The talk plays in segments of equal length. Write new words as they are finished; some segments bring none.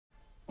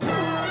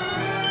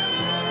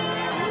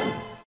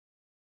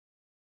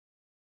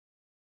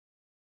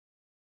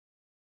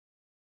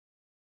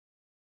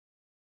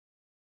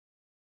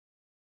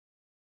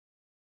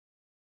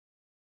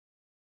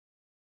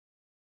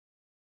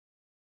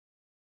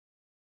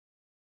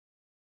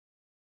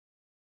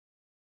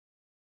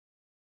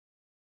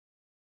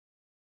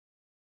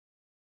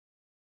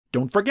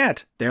Don't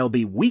forget, there'll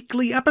be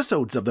weekly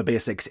episodes of the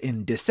basics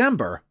in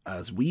December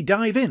as we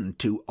dive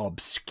into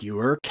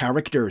Obscure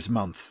Characters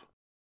Month.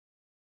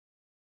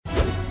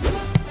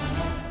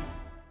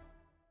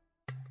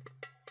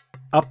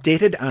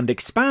 Updated and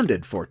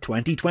expanded for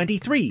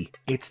 2023,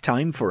 it's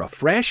time for a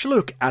fresh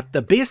look at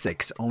the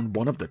basics on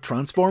one of the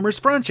Transformers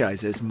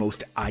franchise's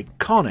most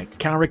iconic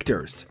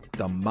characters,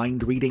 the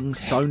mind-reading,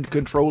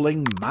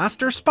 sound-controlling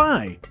master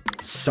spy,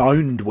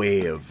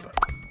 SOUNDWAVE.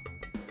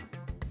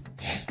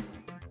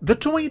 The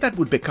toy that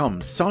would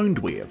become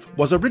SOUNDWAVE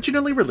was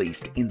originally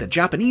released in the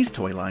Japanese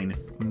toy line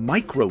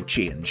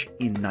Microchange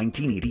in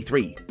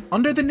 1983,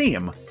 under the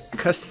name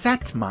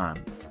Cassette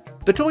Man.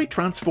 The toy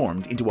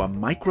transformed into a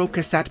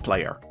micro-cassette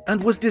player,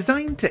 and was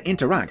designed to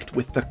interact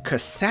with the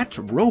cassette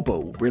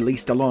robo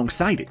released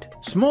alongside it,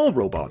 small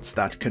robots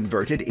that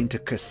converted into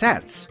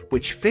cassettes,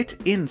 which fit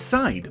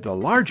inside the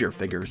larger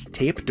figure's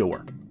tape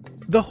door.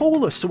 The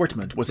whole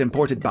assortment was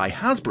imported by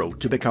Hasbro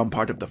to become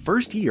part of the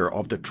first year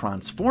of the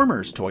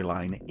Transformers toy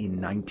line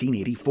in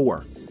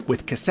 1984,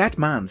 with Cassette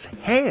Man's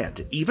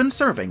head even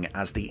serving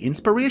as the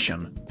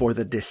inspiration for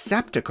the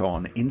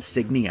Decepticon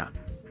insignia.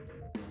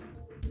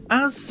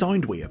 As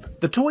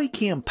SOUNDWAVE, the toy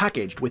came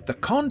packaged with the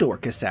Condor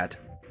cassette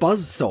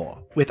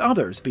Buzzsaw, with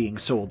others being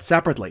sold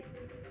separately.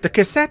 The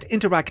cassette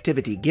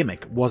interactivity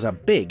gimmick was a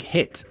big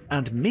hit,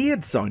 and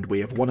made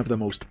SOUNDWAVE one of the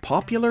most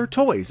popular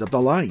toys of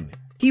the line.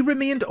 He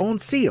remained on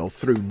sale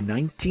through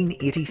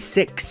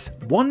 1986,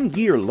 1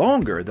 year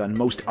longer than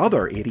most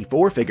other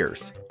 84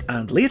 figures,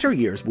 and later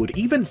years would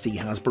even see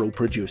Hasbro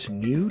produce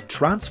new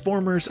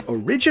Transformers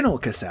original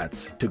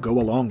cassettes to go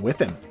along with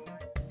him.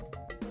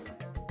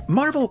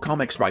 Marvel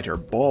Comics writer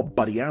Bob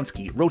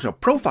Budiansky wrote a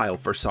profile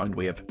for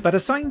SOUNDWAVE that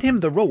assigned him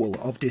the role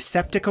of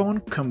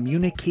Decepticon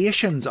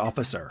Communications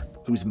Officer,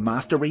 whose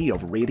mastery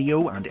of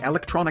radio and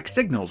electronic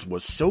signals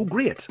was so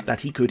great that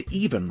he could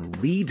even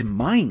read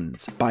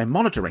minds by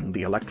monitoring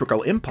the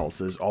electrical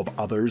impulses of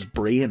others'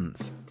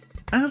 brains.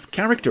 As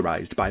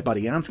characterized by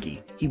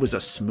Budiansky, he was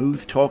a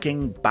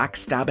smooth-talking,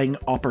 backstabbing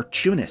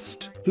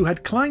opportunist who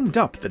had climbed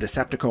up the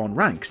Decepticon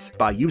ranks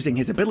by using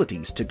his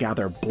abilities to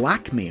gather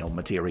blackmail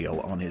material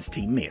on his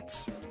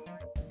teammates.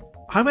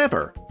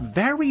 However,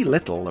 very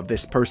little of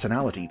this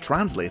personality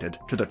translated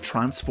to the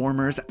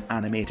Transformers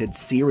animated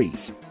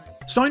series.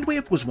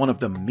 SOUNDWAVE was one of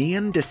the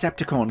main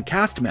Decepticon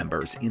cast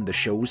members in the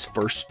show's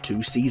first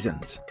 2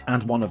 seasons,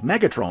 and one of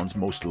Megatron's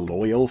most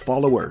loyal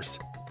followers.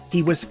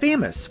 He was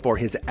famous for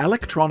his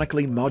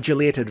electronically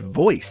modulated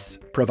voice,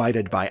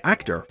 provided by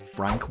actor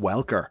Frank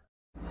Welker.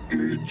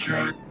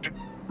 Eject,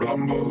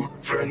 rumble,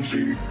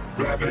 frenzy,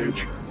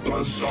 ravage,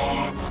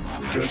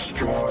 buzzsaw,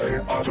 destroy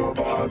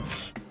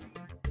Autobots.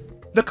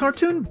 The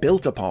cartoon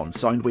built upon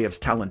SOUNDWAVE's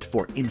talent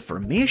for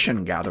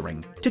information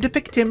gathering to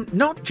depict him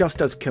not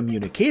just as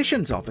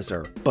communications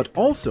officer, but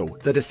also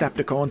the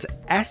Decepticons'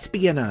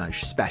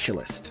 espionage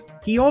specialist.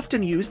 He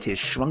often used his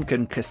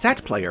shrunken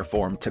cassette player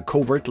form to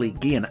covertly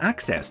gain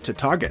access to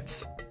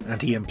targets,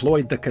 and he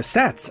employed the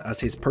cassettes as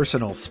his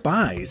personal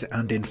spies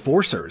and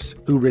enforcers,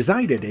 who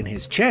resided in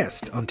his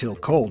chest until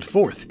called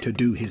forth to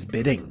do his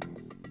bidding.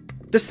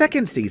 The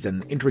second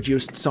season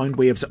introduced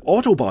SOUNDWAVE's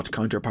Autobot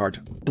counterpart,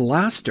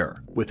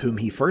 Blaster, with whom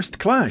he first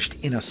clashed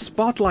in a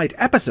spotlight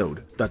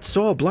episode that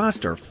saw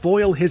Blaster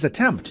foil his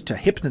attempt to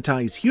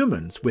hypnotize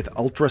humans with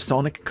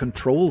ultrasonic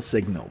control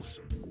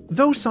signals.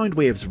 Though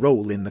SOUNDWAVE's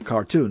role in the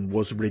cartoon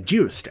was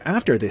reduced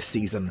after this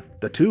season,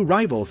 the two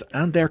rivals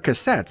and their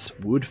cassettes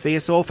would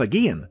face off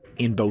again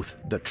in both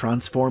the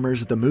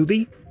Transformers the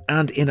movie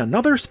and in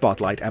another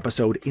spotlight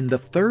episode in the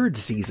third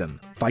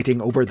season,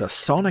 fighting over the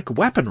sonic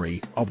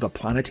weaponry of the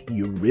planet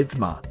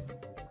Eurythma.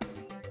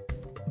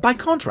 By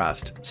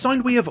contrast,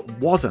 SOUNDWAVE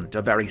wasn't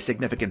a very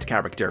significant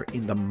character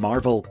in the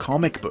Marvel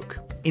comic book.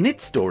 In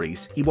its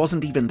stories, he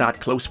wasn't even that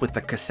close with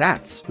the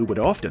cassettes, who would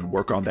often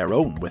work on their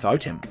own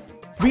without him.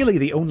 Really,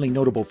 the only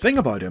notable thing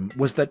about him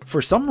was that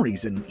for some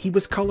reason he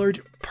was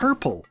coloured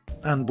purple,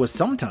 and was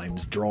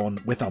sometimes drawn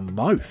with a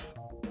mouth.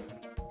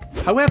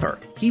 However,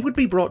 he would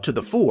be brought to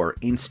the fore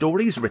in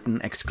stories written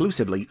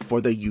exclusively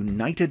for the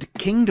United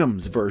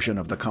Kingdom's version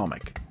of the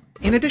comic.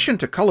 In addition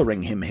to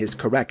colouring him his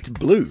correct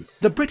blue,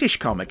 the British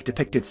comic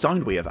depicted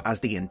SOUNDWAVE as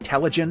the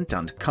intelligent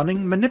and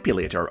cunning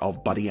manipulator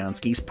of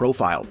Budiansky's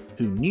profile,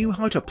 who knew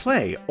how to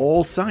play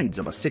all sides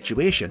of a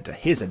situation to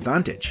his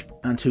advantage,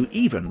 and who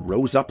even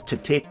rose up to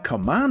take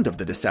command of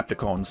the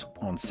Decepticons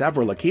on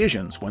several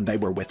occasions when they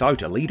were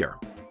without a leader.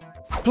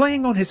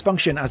 Playing on his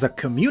function as a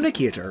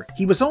communicator,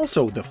 he was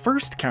also the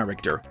first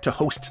character to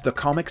host the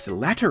comic's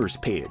letters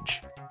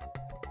page.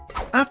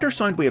 After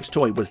SOUNDWAVE's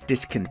toy was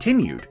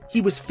discontinued,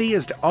 he was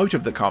phased out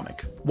of the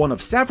comic, one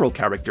of several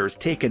characters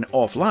taken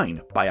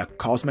offline by a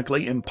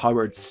cosmically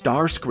empowered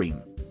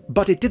Starscream.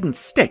 But it didn't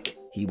stick.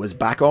 He was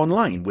back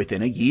online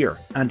within a year,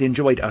 and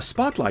enjoyed a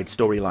spotlight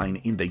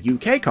storyline in the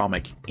UK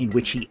comic in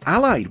which he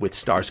allied with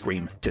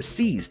Starscream to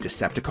seize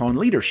Decepticon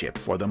leadership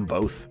for them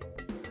both.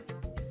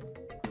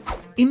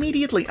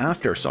 Immediately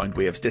after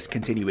SOUNDWAVE's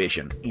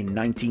discontinuation in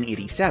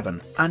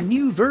 1987, a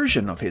new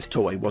version of his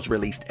toy was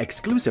released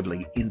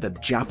exclusively in the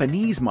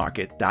Japanese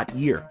market that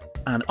year.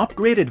 an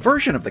upgraded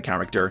version of the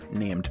character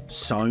named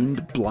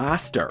Sound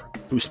Blaster,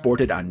 who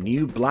sported a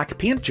new black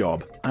paint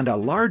job and a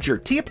larger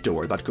tape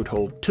door that could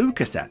hold 2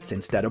 cassettes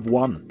instead of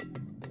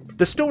 1.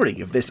 The story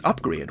of this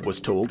upgrade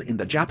was told in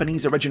the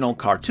Japanese original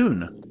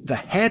cartoon, The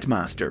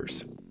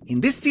Headmasters.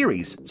 In this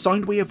series,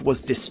 Soundwave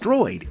was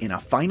destroyed in a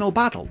final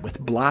battle with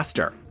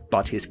Blaster,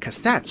 but his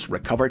cassettes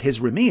recovered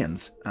his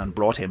remains and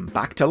brought him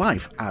back to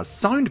life as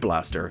Sound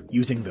Blaster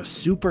using the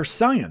super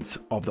science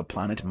of the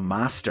planet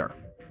Master.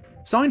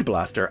 Sound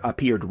Blaster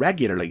appeared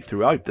regularly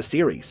throughout the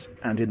series,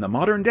 and in the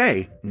modern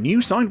day, new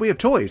Soundwave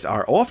toys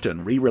are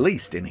often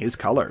re-released in his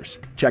colours.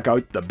 Check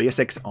out the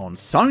basics on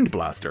Sound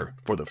Blaster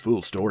for the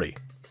full story.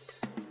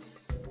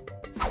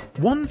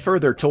 One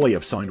further toy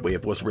of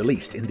Soundwave was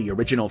released in the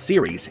original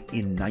series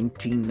in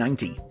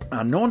 1990,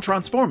 a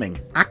non-transforming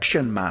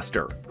Action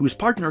Master, whose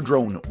partner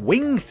drone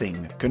Wing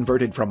Thing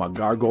converted from a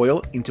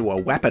gargoyle into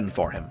a weapon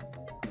for him.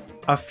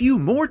 A few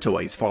more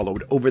toys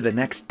followed over the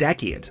next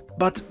decade,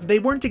 but they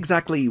weren't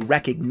exactly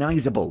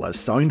recognisable as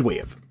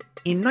Soundwave.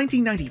 In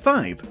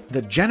 1995,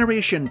 the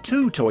Generation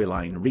 2 toy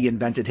line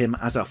reinvented him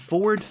as a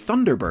Ford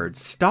Thunderbird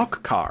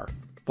stock car,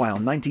 while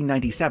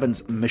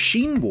 1997's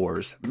Machine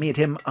Wars made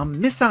him a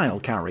missile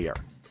carrier.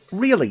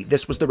 Really,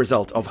 this was the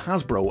result of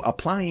Hasbro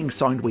applying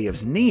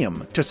Soundwave's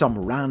name to some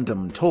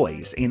random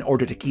toys in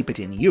order to keep it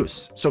in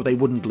use, so they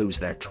wouldn't lose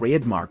their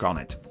trademark on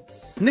it.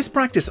 And this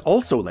practice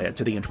also led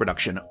to the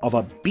introduction of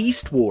a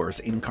Beast Wars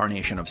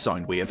incarnation of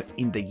Soundwave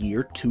in the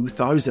year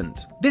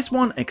 2000. This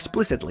one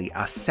explicitly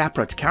a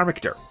separate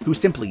character, who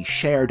simply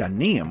shared a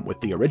name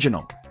with the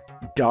original.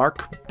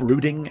 Dark,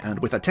 brooding, and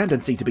with a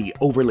tendency to be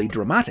overly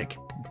dramatic,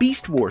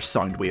 Beast Wars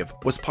Soundwave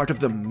was part of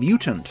the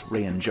mutant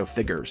range of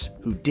figures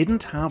who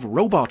didn't have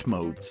robot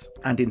modes,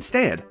 and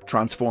instead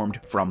transformed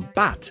from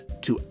bat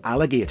to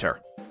alligator.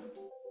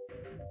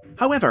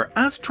 However,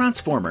 as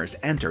Transformers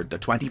entered the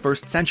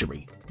 21st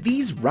century,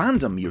 these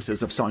random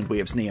uses of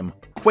Soundwave's name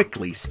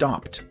quickly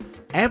stopped.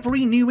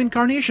 Every new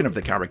incarnation of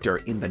the character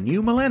in the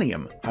new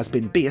millennium has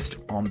been based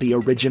on the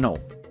original,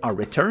 a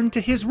return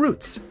to his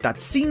roots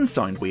that's seen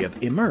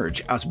Soundwave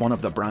emerge as one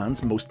of the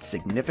brand's most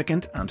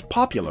significant and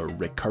popular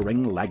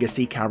recurring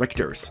legacy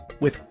characters,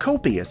 with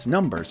copious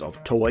numbers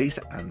of toys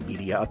and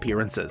media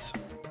appearances.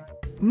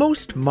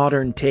 Most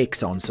modern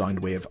takes on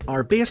Soundwave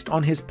are based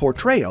on his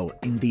portrayal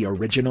in the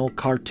original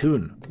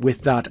cartoon,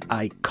 with that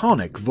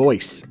iconic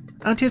voice.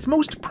 And his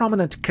most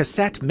prominent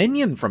cassette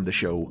minion from the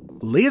show,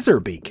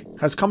 Laserbeak,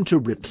 has come to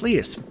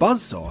replace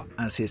Buzzsaw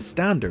as his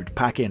standard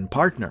pack-in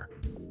partner.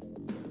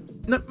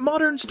 Now,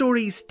 modern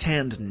stories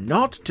tend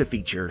not to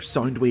feature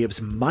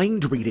Soundwave's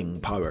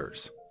mind-reading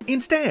powers.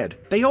 Instead,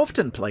 they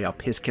often play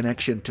up his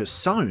connection to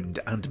sound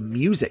and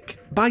music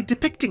by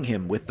depicting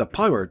him with the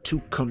power to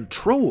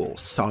control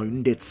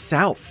sound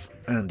itself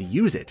and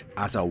use it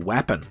as a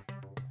weapon.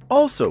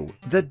 Also,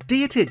 the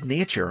dated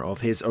nature of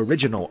his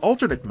original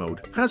alternate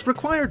mode has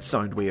required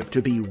Soundwave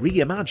to be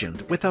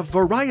reimagined with a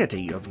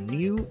variety of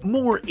new,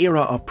 more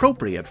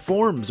era-appropriate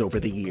forms over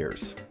the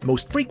years,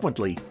 most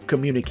frequently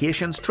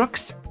communications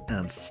trucks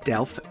and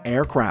stealth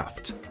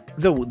aircraft.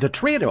 Though the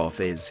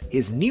trade-off is,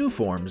 his new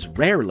forms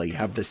rarely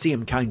have the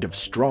same kind of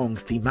strong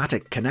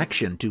thematic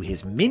connection to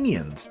his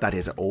minions that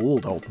his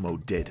old alt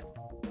mode did.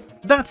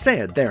 That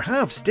said, there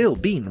have still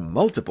been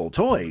multiple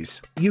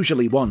toys,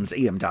 usually ones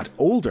aimed at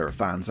older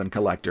fans and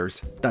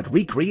collectors, that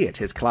recreate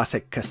his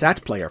classic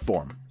cassette player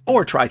form,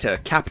 or try to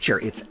capture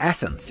its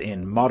essence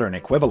in modern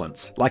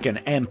equivalents, like an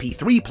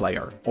MP3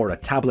 player or a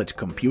tablet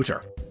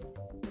computer.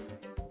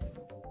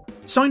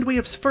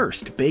 Soundwave's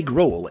first big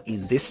role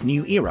in this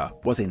new era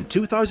was in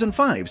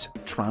 2005's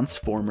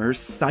Transformers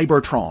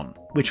Cybertron,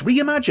 which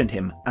reimagined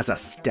him as a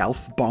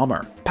stealth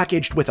bomber,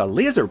 packaged with a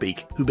laser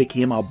beak who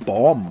became a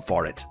bomb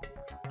for it.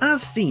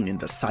 As seen in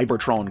the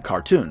Cybertron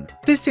cartoon,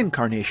 this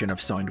incarnation of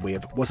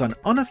Soundwave was an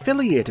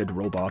unaffiliated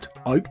robot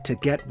out to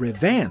get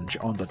revenge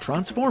on the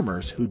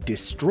Transformers who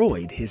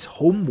destroyed his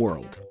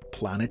homeworld,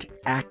 Planet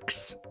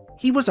X.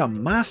 He was a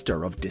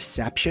master of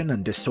deception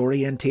and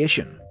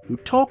disorientation, who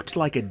talked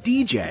like a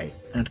DJ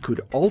and could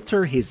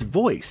alter his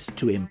voice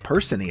to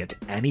impersonate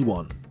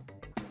anyone.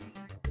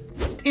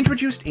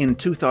 Introduced in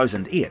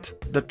 2008,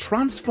 the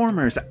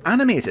Transformers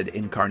animated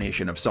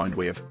incarnation of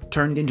Soundwave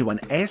turned into an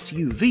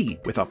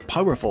SUV with a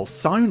powerful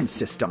sound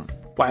system,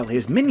 while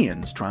his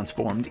minions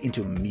transformed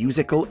into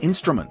musical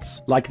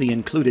instruments, like the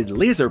included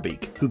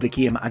Laserbeak, who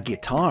became a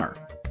guitar.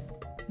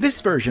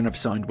 This version of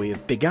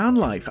Soundwave began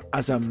life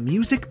as a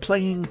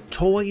music-playing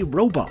toy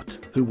robot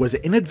who was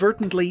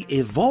inadvertently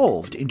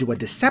evolved into a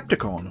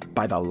Decepticon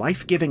by the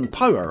life-giving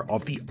power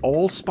of the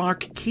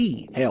Allspark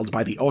key held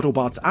by the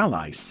Autobots'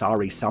 ally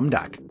Sari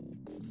Samdak.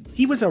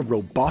 He was a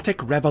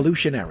robotic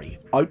revolutionary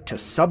out to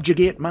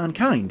subjugate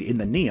mankind in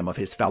the name of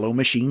his fellow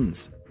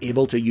machines,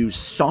 able to use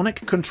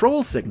sonic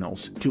control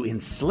signals to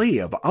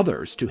enslave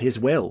others to his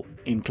will,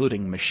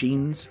 including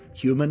machines,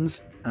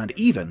 humans, and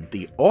even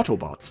the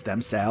Autobots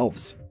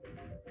themselves.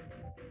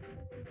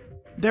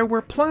 There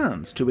were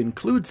plans to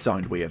include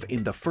Soundwave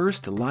in the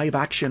first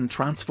live-action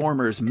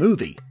Transformers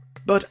movie,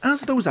 But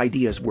as those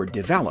ideas were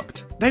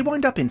developed, they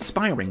wound up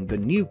inspiring the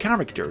new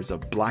characters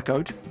of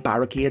Blackout,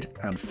 Barricade,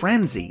 and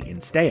Frenzy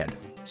instead.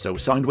 So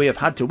Soundwave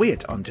had to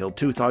wait until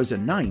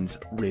 2009's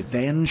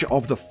Revenge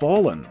of the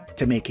Fallen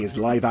to make his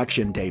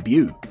live-action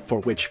debut, for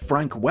which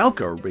Frank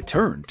Welker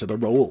returned to the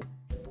role.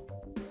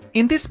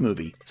 In this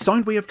movie,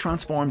 Soundwave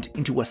transformed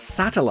into a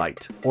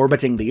satellite,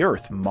 orbiting the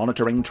Earth,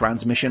 monitoring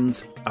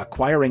transmissions,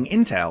 acquiring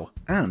intel,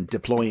 and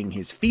deploying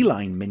his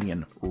feline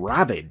minion,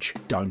 Ravage,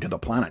 down to the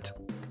planet.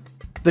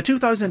 The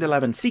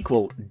 2011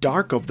 sequel,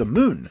 Dark of the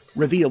Moon,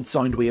 revealed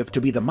Soundwave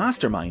to be the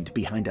mastermind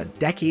behind a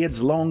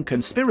decades-long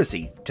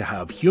conspiracy to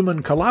have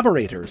human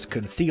collaborators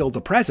conceal the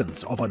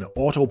presence of an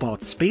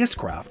Autobot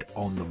spacecraft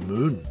on the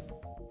Moon.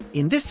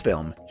 In this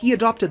film, he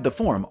adopted the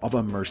form of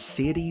a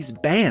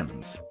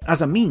Mercedes-Benz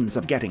as a means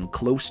of getting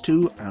close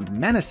to and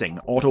menacing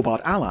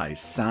Autobot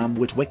allies Sam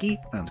Witwicky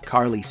and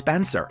Carly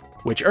Spencer,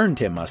 which earned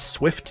him a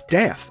swift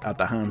death at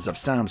the hands of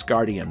Sam's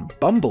guardian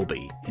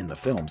Bumblebee in the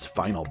film's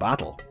final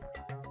battle.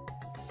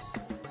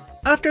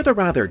 After the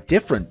rather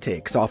different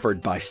takes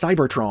offered by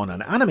Cybertron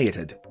and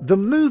Animated, the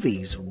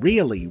movies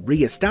really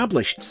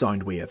re-established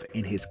Soundwave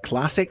in his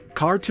classic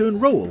cartoon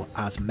role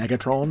as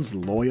Megatron's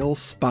loyal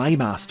spy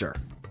master.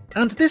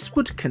 And this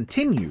would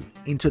continue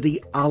into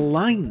the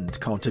Aligned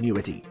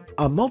continuity,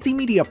 a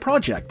multimedia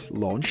project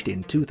launched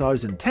in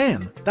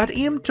 2010 that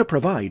aimed to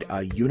provide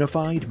a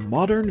unified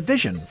modern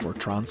vision for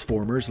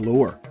Transformers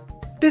lore.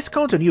 This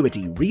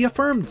continuity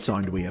reaffirmed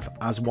Soundwave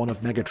as one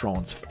of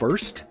Megatron's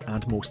first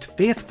and most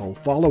faithful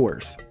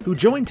followers, who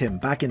joined him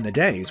back in the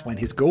days when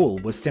his goal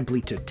was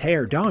simply to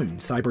tear down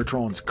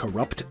Cybertron's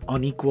corrupt,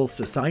 unequal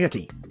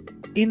society.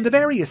 In the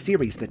various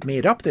series that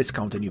made up this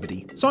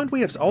continuity,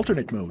 Soundwave's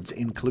alternate modes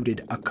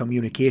included a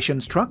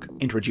communications truck,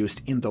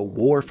 introduced in the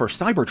War for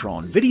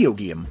Cybertron video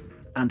game,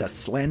 and a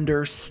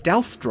slender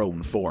stealth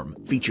drone form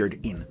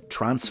featured in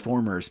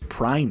Transformers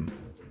Prime.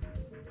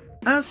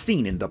 As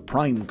seen in the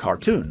Prime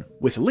cartoon,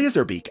 with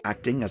Laserbeak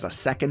acting as a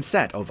second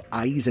set of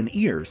eyes and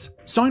ears,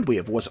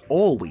 Soundwave was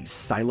always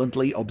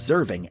silently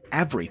observing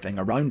everything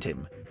around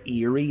him,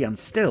 eerie and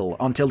still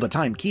until the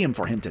time came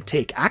for him to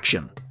take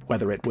action,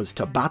 whether it was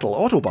to battle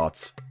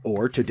Autobots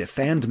or to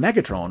defend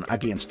Megatron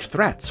against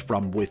threats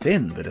from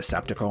within the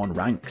Decepticon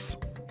ranks.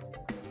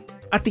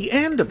 At the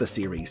end of the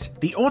series,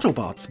 the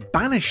Autobots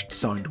banished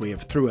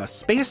Soundwave through a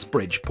space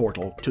bridge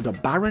portal to the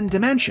barren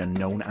dimension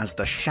known as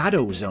the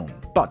Shadow Zone,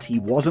 but he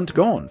wasn't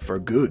gone for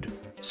good.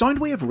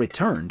 Soundwave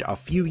returned a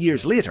few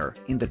years later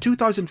in the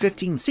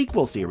 2015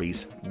 sequel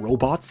series,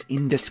 Robots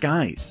in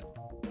Disguise.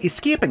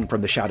 Escaping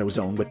from the Shadow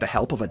Zone with the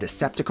help of a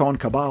Decepticon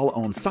cabal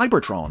on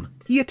Cybertron,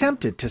 he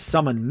attempted to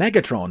summon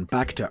Megatron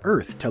back to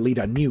Earth to lead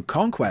a new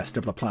conquest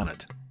of the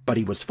planet, but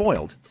he was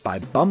foiled by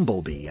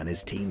Bumblebee and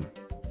his team.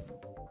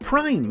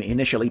 Prime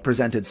initially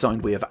presented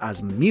Soundwave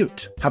as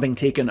mute, having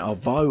taken a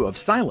vow of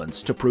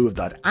silence to prove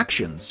that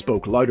actions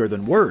spoke louder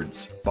than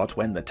words, but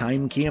when the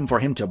time came for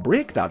him to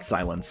break that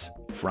silence,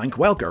 Frank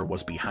Welker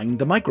was behind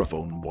the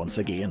microphone once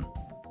again.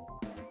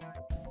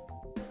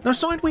 Now,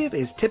 Soundwave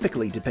is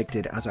typically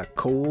depicted as a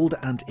cold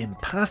and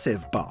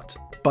impassive bot,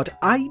 but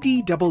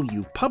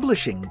IDW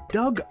Publishing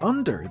dug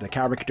under the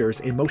character's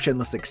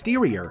emotionless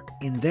exterior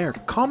in their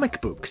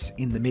comic books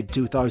in the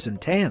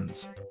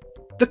mid-2010s.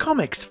 The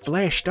comics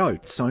fleshed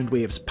out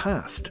Soundwave's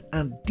past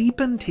and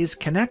deepened his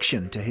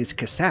connection to his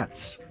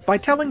cassettes by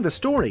telling the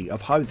story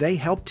of how they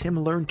helped him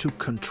learn to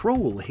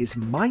control his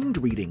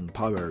mind-reading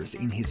powers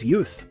in his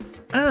youth,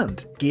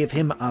 and gave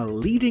him a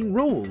leading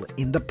role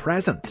in the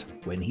present,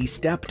 when he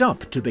stepped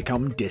up to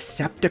become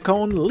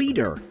Decepticon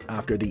leader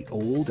after the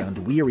old and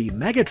weary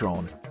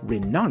Megatron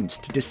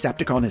renounced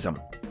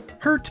Decepticonism.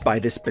 Hurt by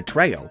this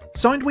betrayal,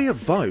 Soundwave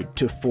vowed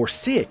to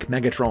forsake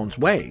Megatron's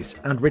ways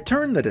and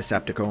return the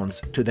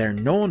Decepticons to their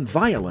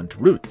non-violent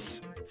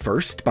roots,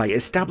 first by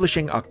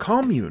establishing a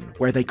commune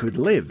where they could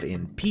live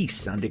in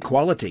peace and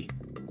equality,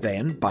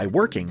 then by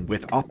working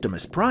with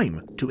Optimus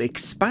Prime to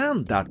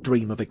expand that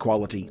dream of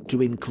equality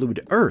to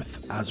include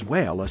Earth as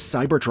well as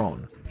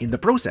Cybertron, in the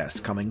process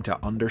coming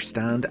to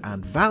understand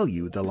and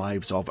value the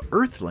lives of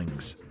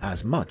Earthlings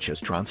as much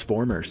as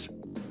Transformers.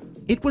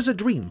 It was a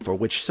dream for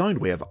which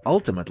Soundwave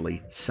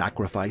ultimately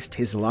sacrificed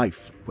his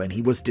life when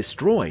he was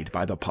destroyed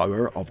by the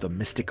power of the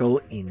mystical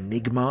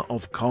Enigma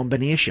of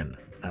Combination,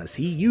 as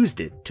he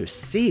used it to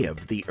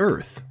save the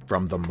Earth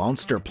from the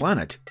monster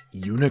planet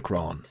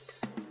Unicron.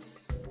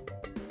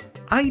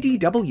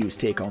 IDW's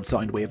take on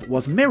Soundwave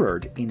was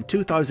mirrored in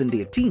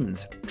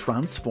 2018's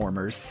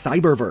Transformers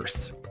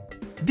Cyberverse.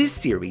 This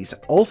series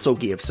also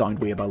gave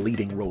Soundwave a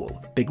leading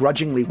role,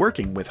 begrudgingly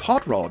working with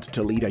Hot Rod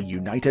to lead a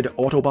united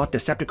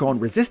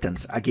Autobot-Decepticon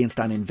resistance against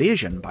an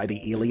invasion by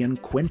the alien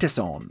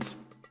Quintessons.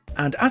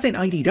 And as in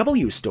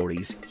IDW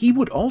stories, he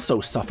would also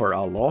suffer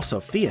a loss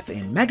of faith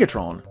in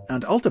Megatron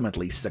and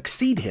ultimately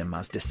succeed him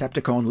as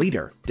Decepticon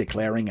leader,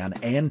 declaring an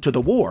end to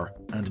the war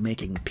and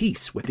making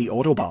peace with the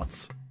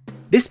Autobots.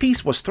 This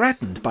peace was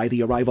threatened by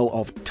the arrival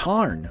of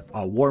Tarn,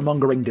 a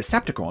warmongering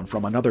Decepticon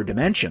from another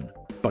dimension,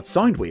 but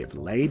Soundwave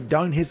laid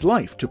down his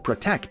life to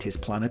protect his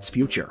planet's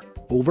future,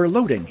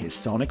 overloading his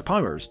sonic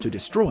powers to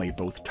destroy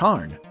both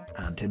Tarn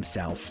and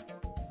himself.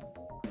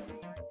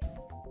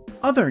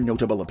 Other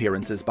notable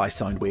appearances by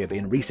Soundwave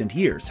in recent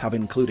years have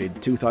included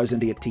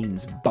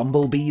 2018's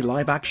Bumblebee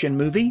live-action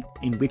movie,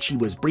 in which he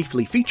was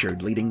briefly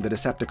featured leading the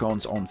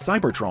Decepticons on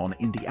Cybertron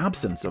in the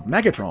absence of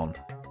Megatron,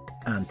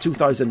 and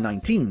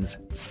 2019's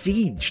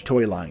Siege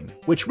toy line,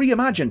 which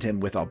reimagined him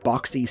with a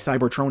boxy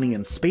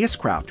Cybertronian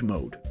spacecraft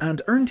mode,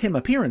 and earned him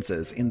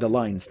appearances in the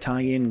line's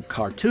tie-in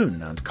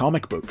cartoon and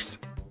comic books.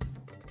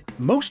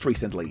 Most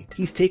recently,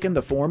 he's taken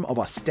the form of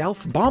a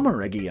stealth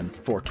bomber again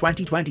for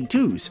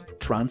 2022's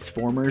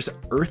Transformers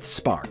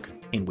Earthspark,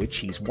 in which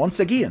he's once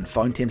again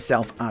found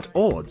himself at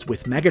odds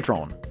with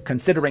Megatron,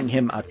 considering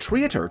him a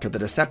traitor to the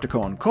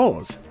Decepticon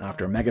cause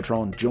after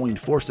Megatron joined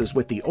forces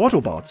with the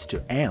Autobots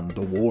to end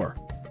the war.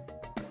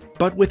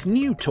 But with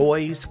new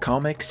toys,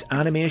 comics,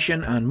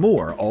 animation and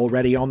more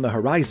already on the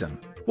horizon,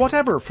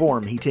 whatever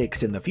form he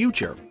takes in the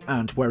future,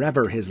 and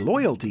wherever his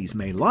loyalties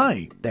may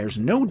lie, there's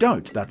no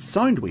doubt that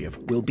Soundwave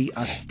will be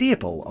a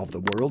staple of the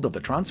world of the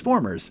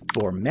Transformers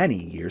for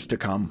many years to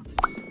come.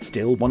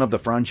 Still one of the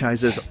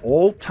franchise's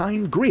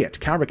all-time great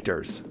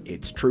characters,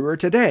 it's truer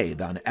today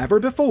than ever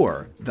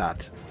before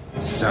that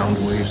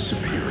Soundwave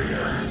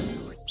superior.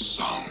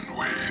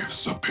 Soundwave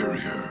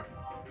superior.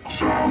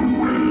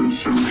 Soundwave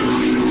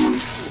superior.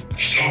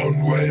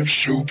 Soundwave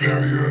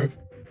superior.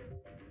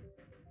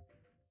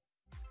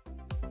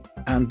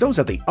 And those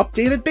are the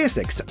updated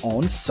basics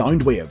on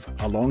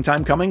Soundwave. A long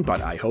time coming,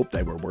 but I hope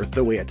they were worth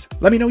the wait.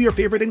 Let me know your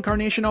favourite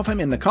incarnation of him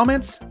in the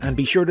comments, and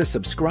be sure to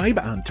subscribe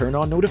and turn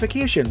on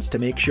notifications to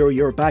make sure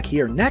you're back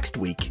here next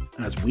week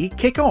as we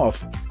kick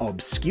off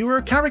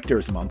Obscure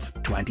Characters Month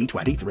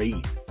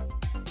 2023.